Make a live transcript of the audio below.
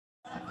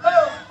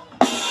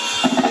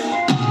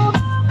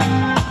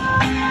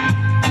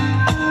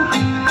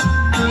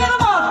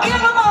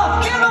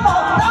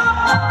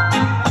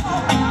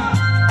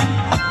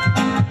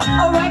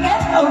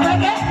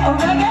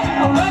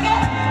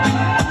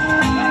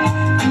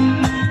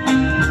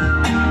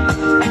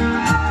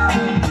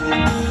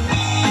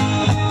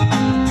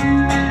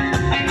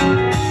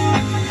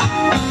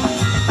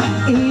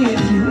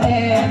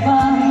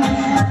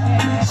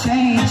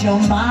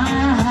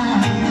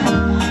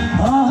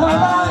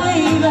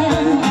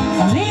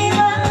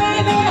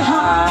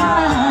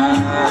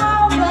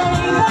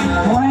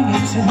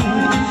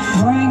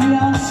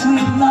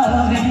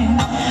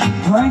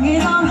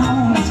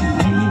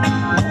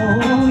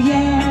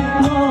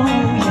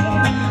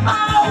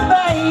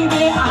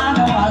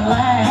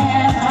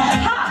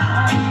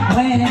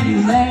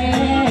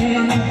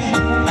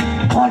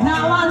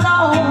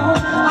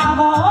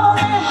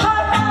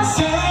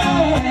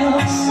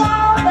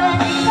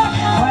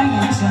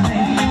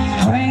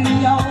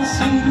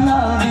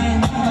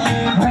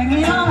bring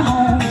it on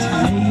home to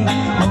me.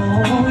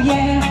 Oh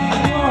yeah,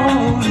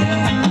 oh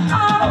yeah,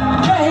 oh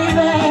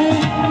baby.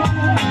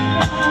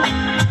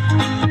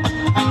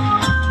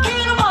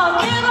 Get 'em up,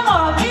 get 'em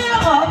up, get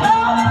 'em up, no.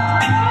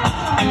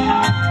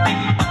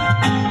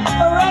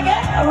 Reggae,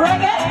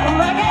 reggae,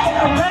 reggae,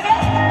 reggae.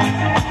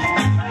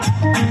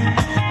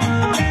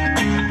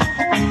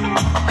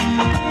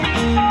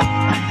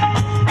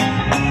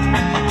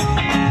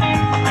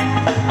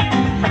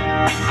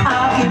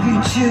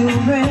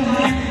 Children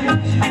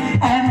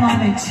and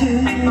money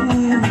too,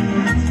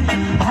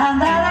 and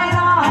that ain't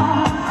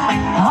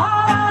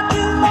all I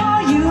do for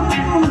you.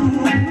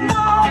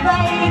 No,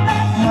 baby,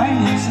 bring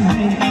it to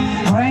me,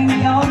 bring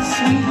your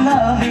sweet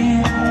love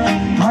in,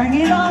 bring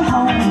it on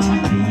home to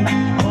me.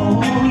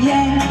 Oh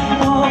yeah,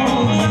 oh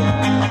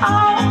yeah,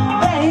 oh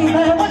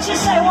baby, what you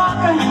say,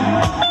 Walker?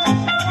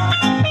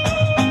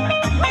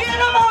 Get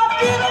 'em up,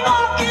 get 'em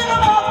up, get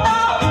 'em up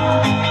now.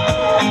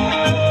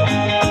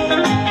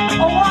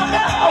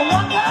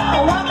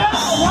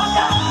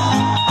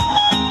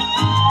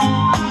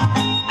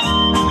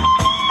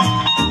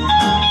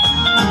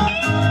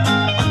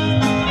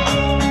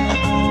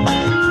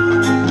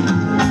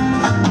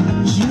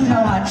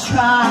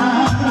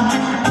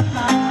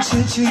 To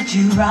treat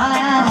you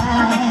right,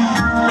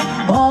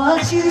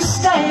 but you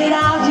stayed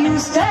out late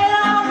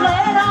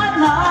at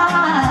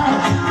night.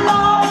 No,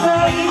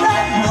 baby,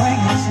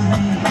 bring it to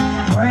me,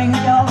 bring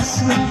your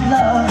sweet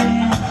love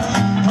in,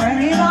 bring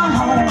it on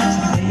home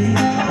to me.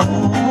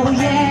 Oh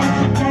yeah,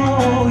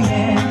 oh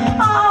yeah,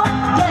 oh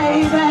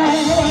baby.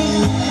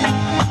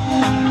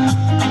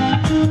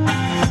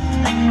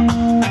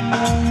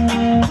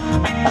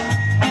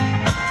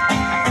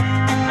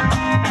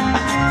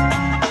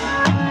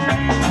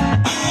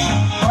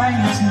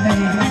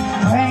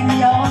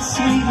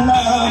 Sweet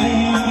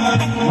loving,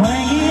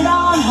 bring it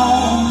on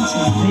home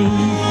to me.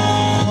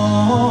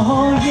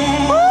 Oh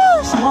yeah,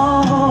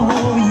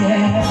 oh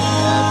yeah,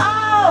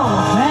 oh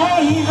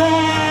baby.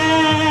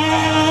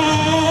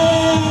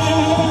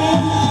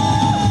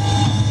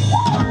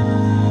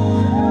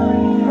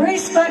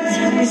 Respect,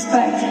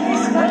 respect,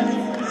 respect.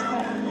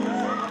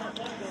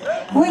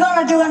 We're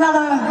gonna do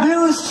another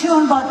blues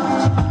tune, but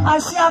I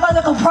see I have a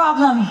little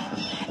problem.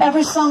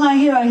 Every song I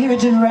hear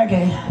it in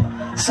reggae,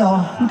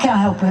 so you can't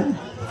help it.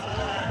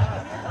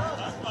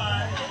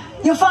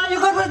 You find you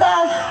good with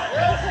that?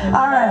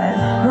 All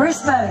right,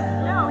 respect.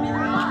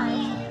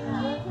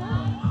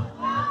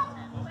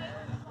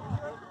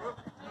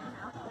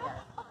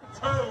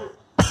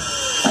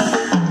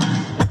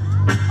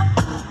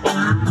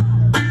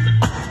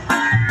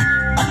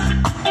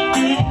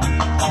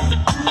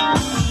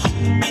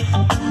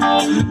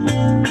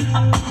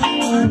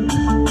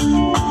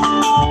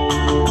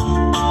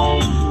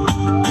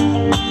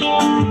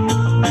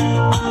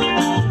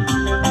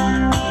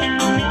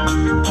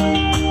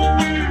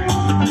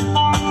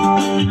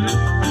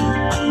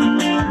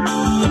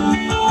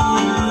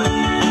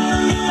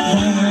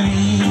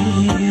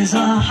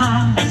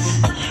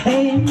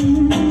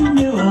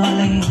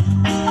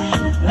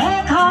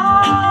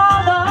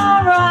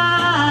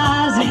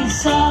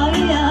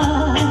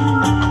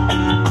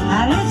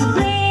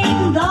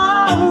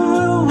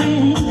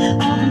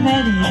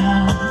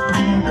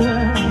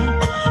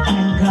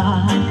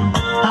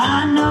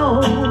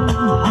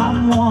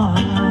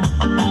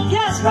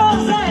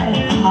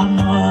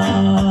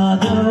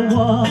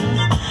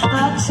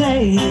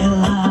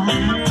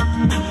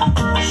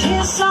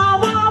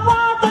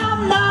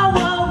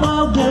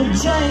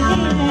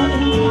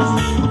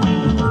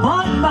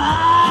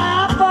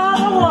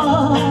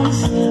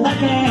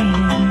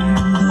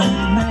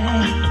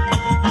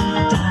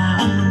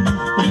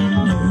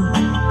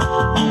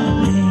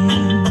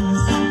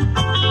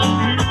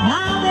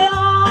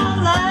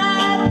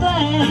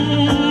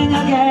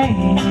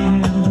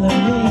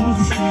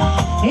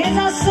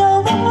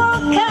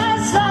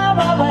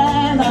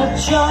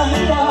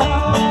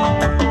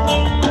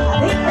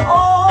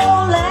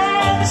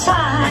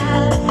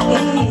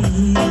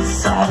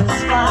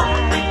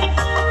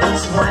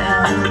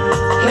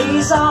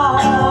 He's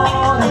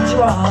on a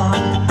draw.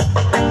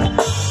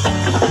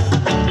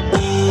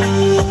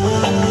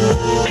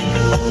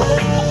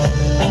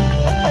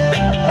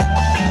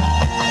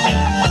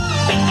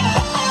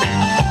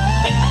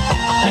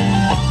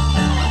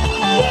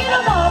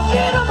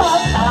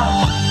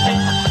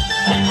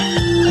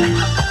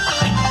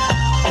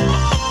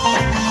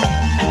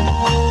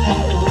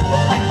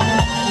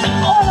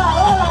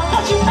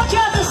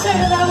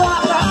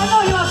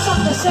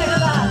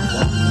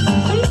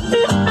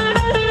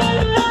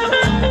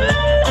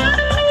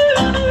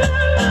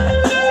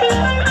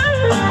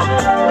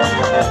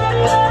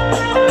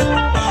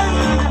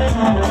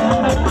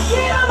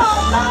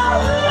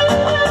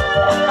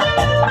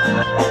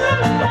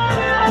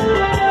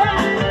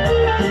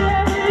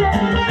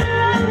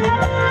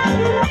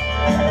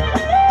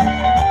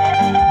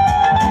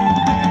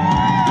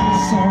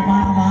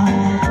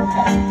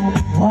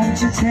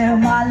 Tell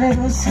my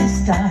little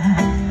sister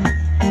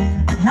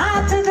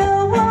not to do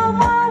what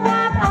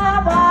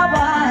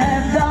I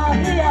have done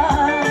here.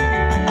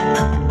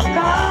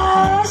 God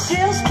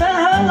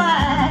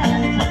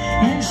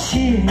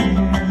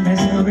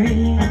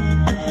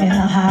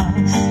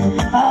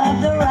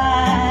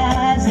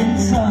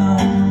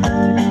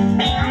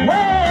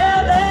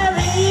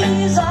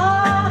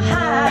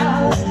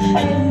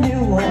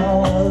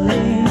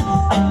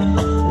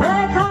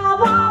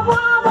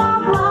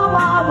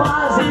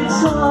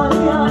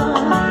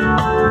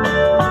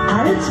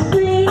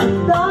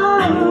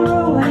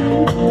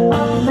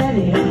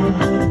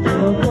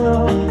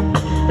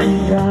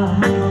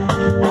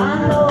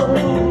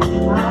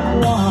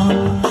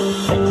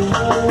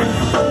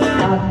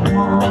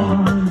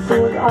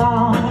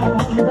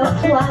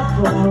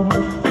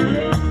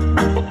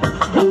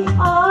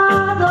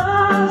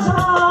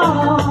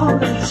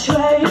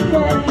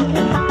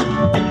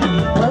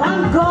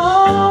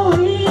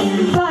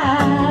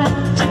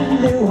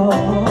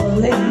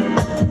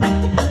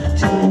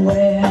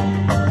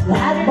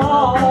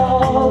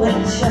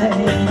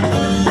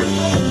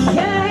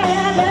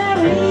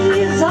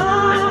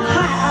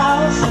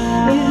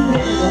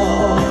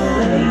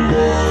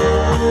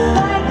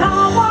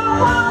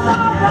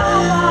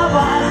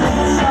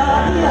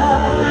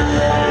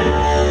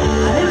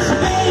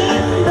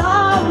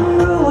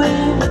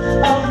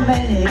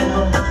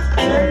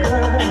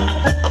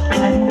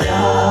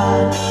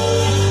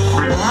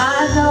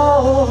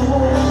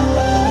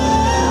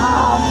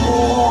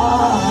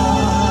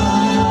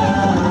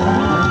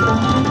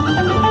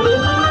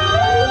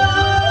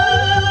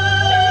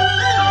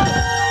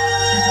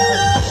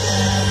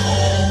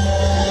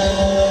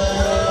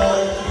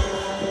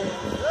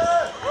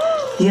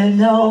You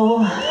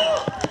know,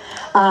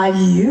 I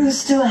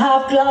used to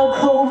have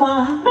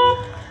glaucoma,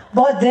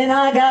 but then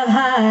I got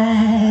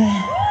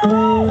high.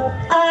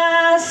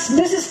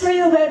 This is for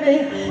you,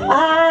 baby.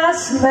 I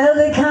smell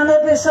the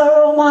cannabis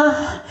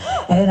aroma,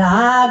 and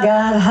I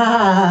got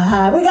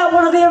high. We got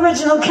one of the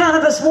original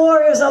cannabis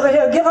warriors over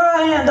here. Give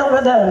her a hand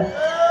over there.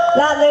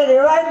 That lady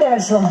right there,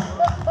 so.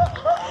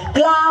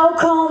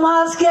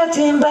 Glaucoma's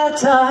getting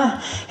better,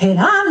 and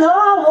I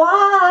know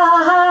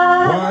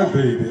why. Why,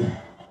 baby?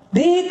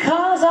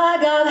 Because I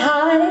got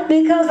high,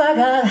 because I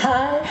got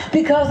high,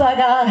 because I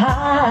got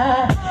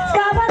high.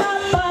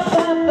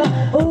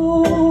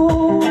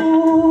 Ooh,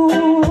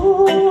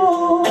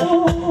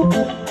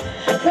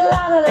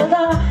 la da da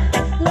da,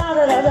 la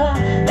da da da,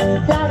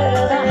 la da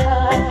da da.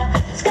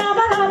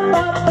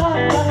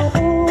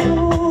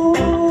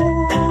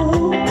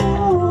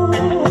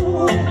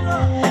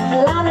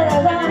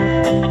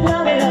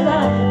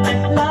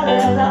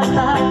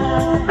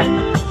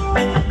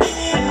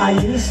 I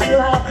used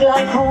to have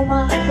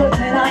glaucoma, but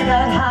then I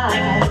got high.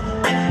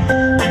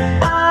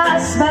 I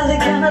smelled the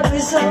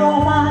cannabis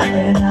aroma,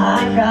 and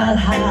I got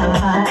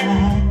high.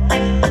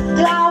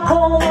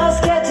 Glaucoma's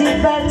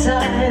getting better,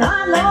 and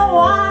I know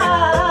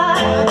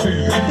why.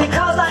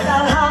 Because I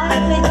got high,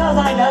 because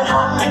I got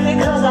high,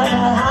 because I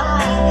got high.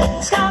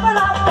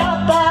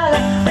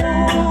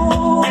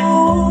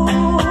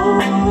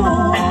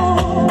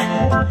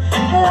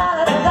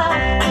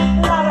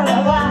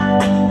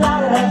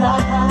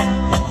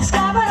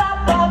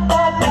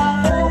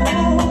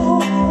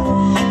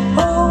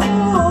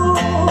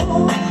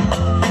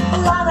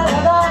 La da da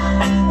da,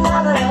 la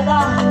da da da,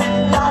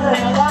 la da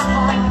da da.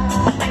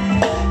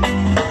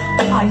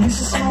 I used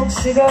to smoke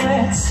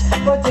cigarettes,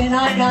 but then I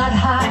got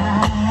high.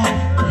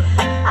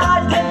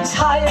 I'd get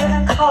tired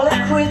and call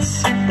it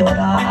quits, but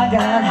I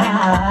got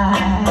high.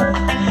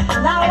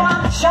 Now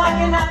I'm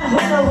jogging and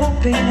hula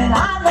hooping, and I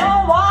know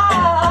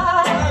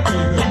why.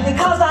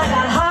 Because I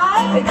got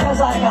high, because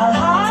I got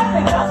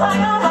high, because I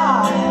got high.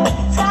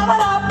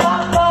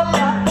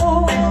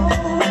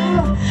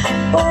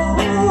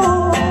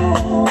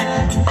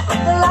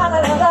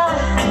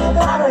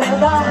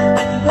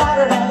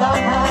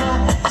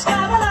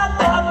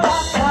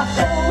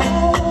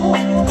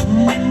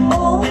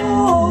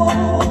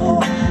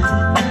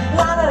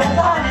 La da da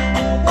da,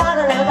 la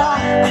da da da,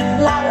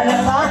 la da da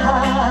da.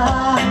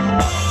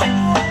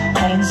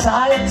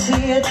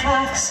 Anxiety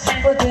attacks,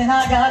 but then I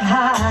got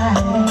high.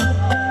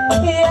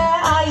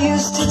 Yeah, I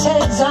used to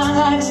take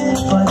Xanax,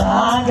 but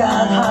I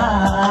got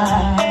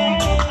high.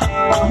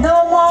 No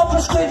more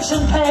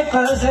prescription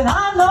papers, and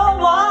I know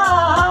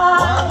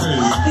why.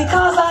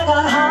 Because I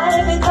got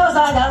high, because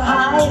I got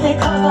high,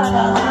 because I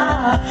got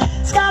high.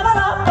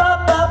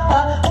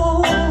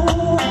 Ooh,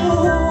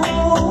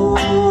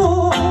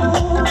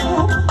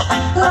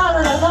 la da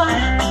da da,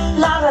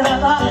 la da da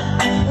da,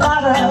 la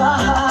da da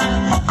da.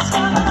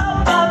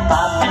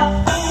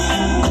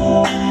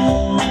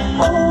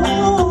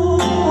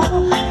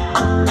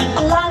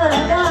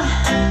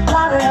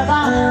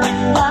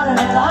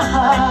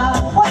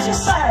 What you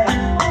say?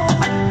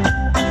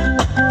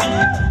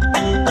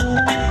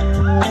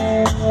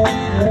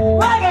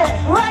 Reggae,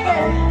 reggae.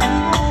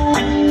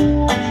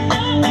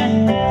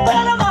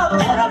 Put 'em up,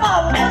 put 'em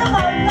up, put 'em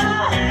up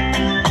now.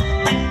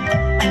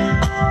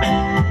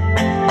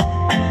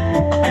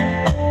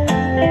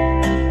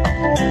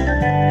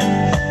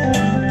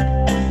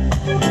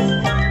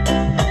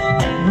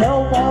 No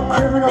more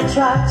criminal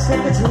tracks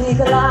if it's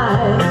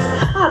legalized.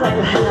 I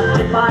don't have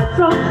to buy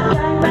from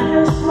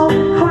gangbangers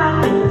smoking crack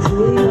if it's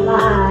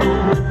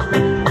legalized.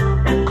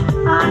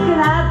 I can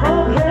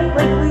advocate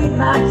with weed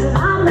max, and I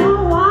know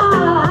why.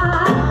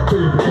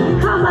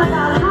 Because I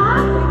got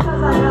high,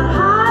 because I got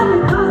high,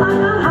 because I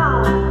got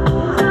high.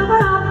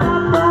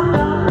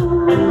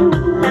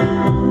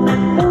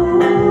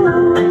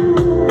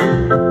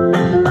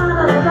 La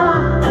da da da,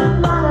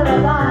 la da da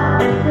da,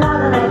 la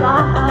da da da.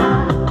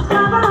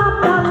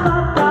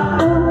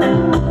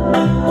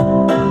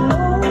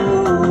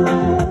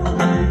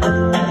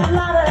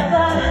 La da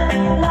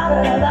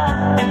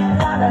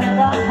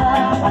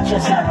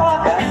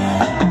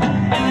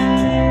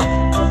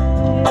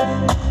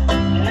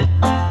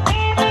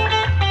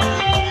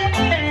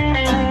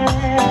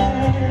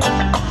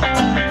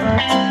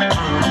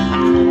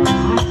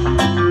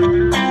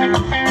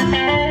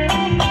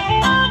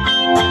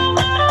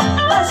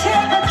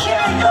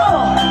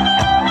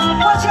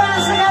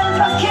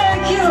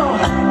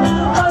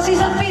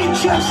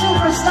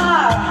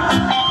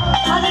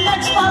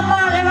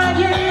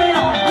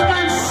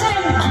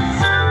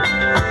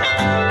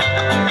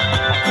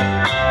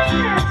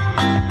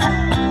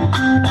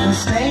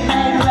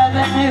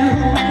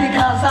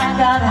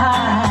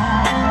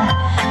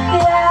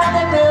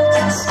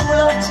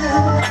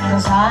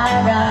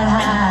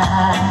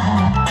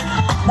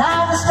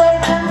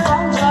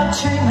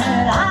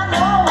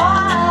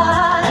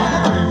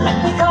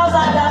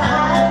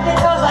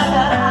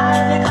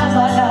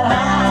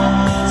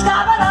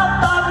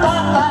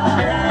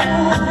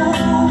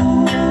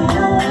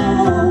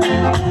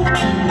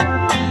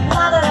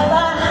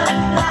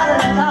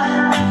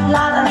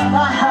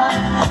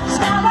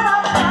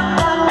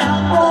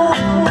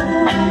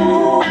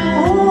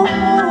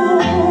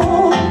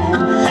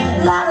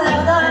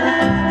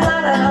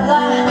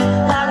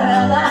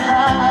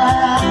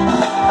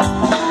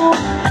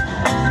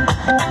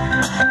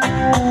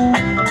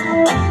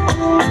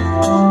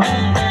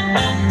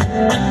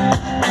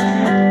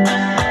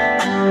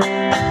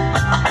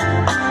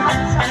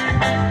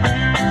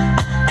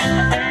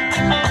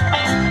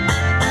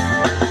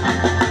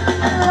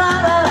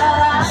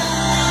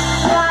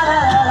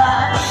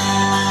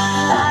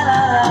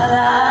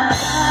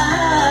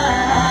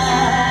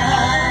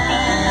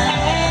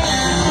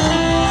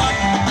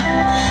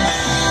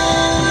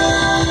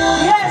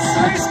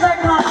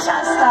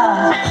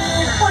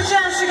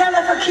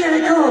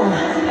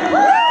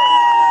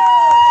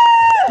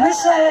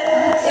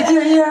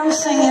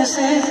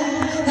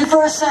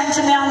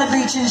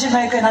in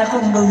Jamaica and I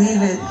couldn't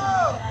believe it.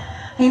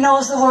 He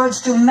knows the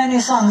words to many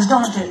songs,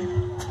 don't he?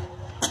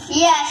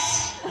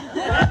 Yes.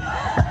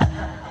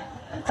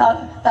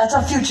 That's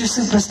a future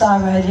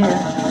superstar right here.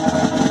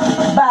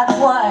 But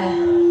why?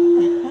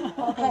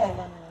 Okay.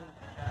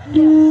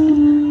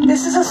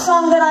 This is a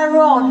song that I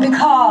wrote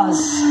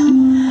because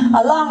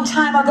a long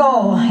time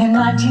ago, in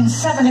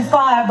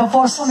 1975,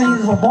 before some of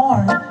you were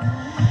born,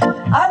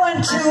 I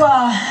went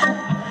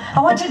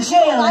to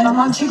jail in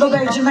Montego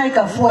Bay,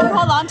 Jamaica for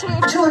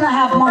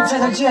 2.5 months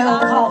at a jail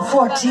called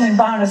 14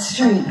 Barnett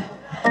Street.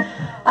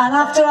 And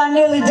after I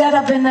nearly dead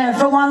up in there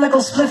for one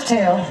little spliff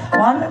tail,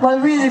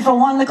 for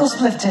one little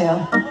spliff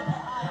tail,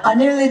 I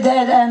nearly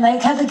dead, and they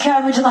had to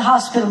carry me to the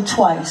hospital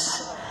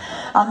twice.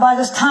 And by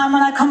this time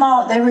when I come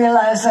out, they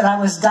realized that I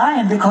was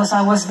dying because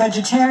I was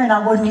vegetarian.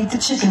 I wouldn't eat the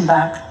chicken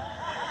back.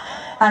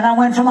 And I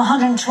went from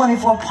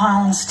 124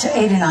 pounds to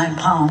 89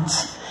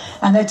 pounds.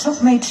 And they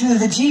took me to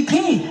the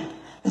GP,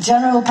 the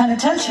General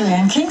Penitentiary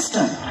in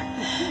Kingston,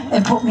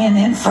 and put me in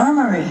the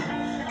infirmary.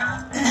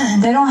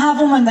 They don't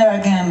have women there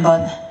again,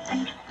 but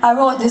I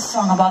wrote this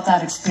song about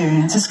that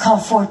experience. It's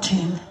called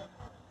 14.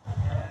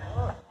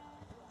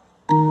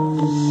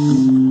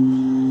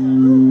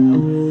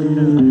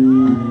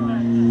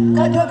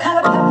 Gotta do it kind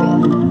of peppy.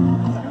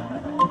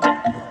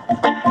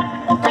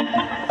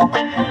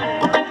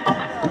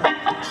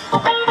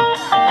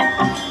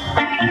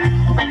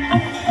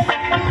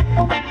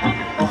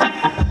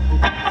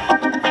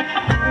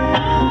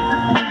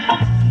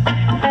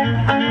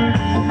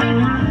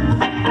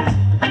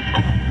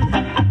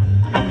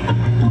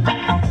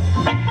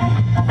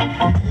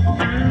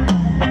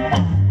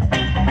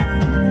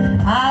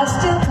 I'll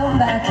still come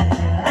back here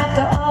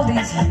after all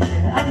these years.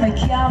 I make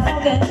y'all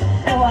forget,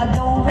 though I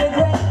don't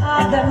regret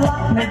how them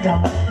locked me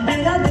down.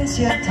 In this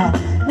year time,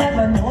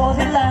 never know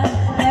the land,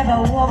 never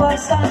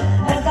overstand.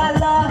 But I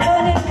love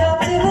in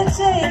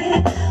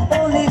captivity.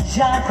 Only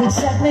Jah could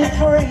set me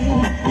free.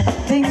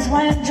 Things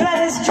went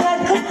dread as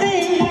dread could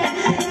be.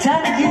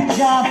 Thank you,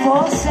 Jah,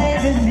 for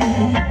saving me.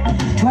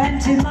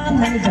 20 man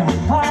lay down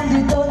on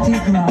the dirty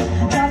ground,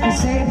 trying to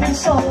save his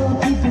soul,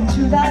 keeping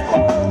to that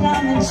old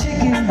lamb and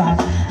chicken back.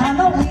 I'm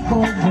a weak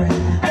old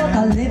brain, but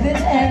I live in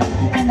egg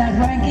and that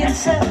ranking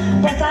set.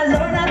 But I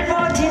learned at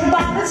 14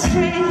 Barnett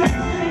Street,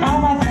 how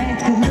my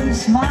faith could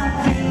lose my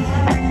feet.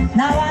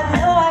 Now I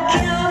know I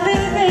can't be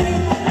me.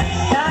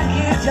 Thank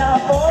you, Jah,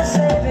 for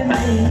saving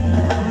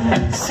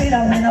me. Sit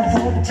down in a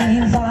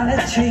 14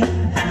 Barnett Street,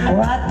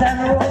 right down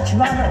the roach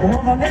run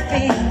over my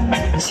feet.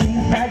 She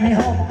bite me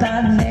hope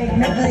and make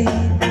me bleed.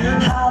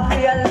 I'll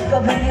be a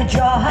little bit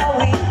draw how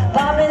we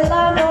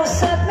Babylon don't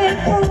set me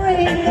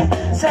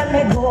free. Set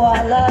me go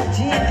a la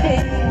GP.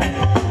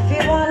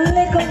 If you want a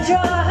little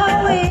draw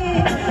how we,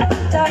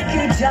 thank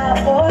you, Jah,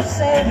 for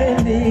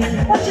saving me.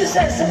 What you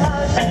say,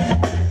 Samaj?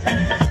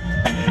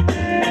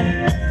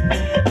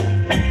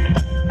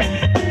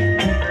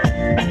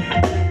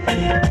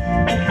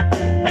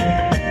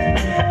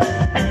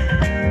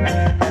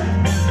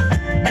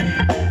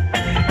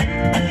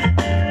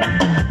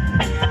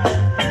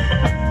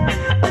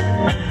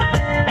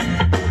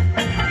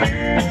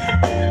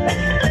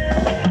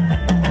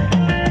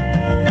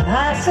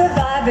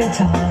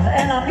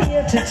 And I'm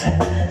here to tell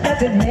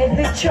that it made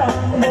me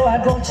strong. Though I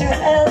go to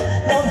hell,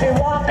 don't be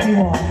walk the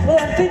walk,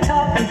 won't be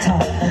talk the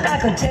talk. I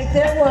could take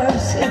their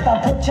words if I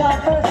put your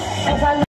first, 'cause I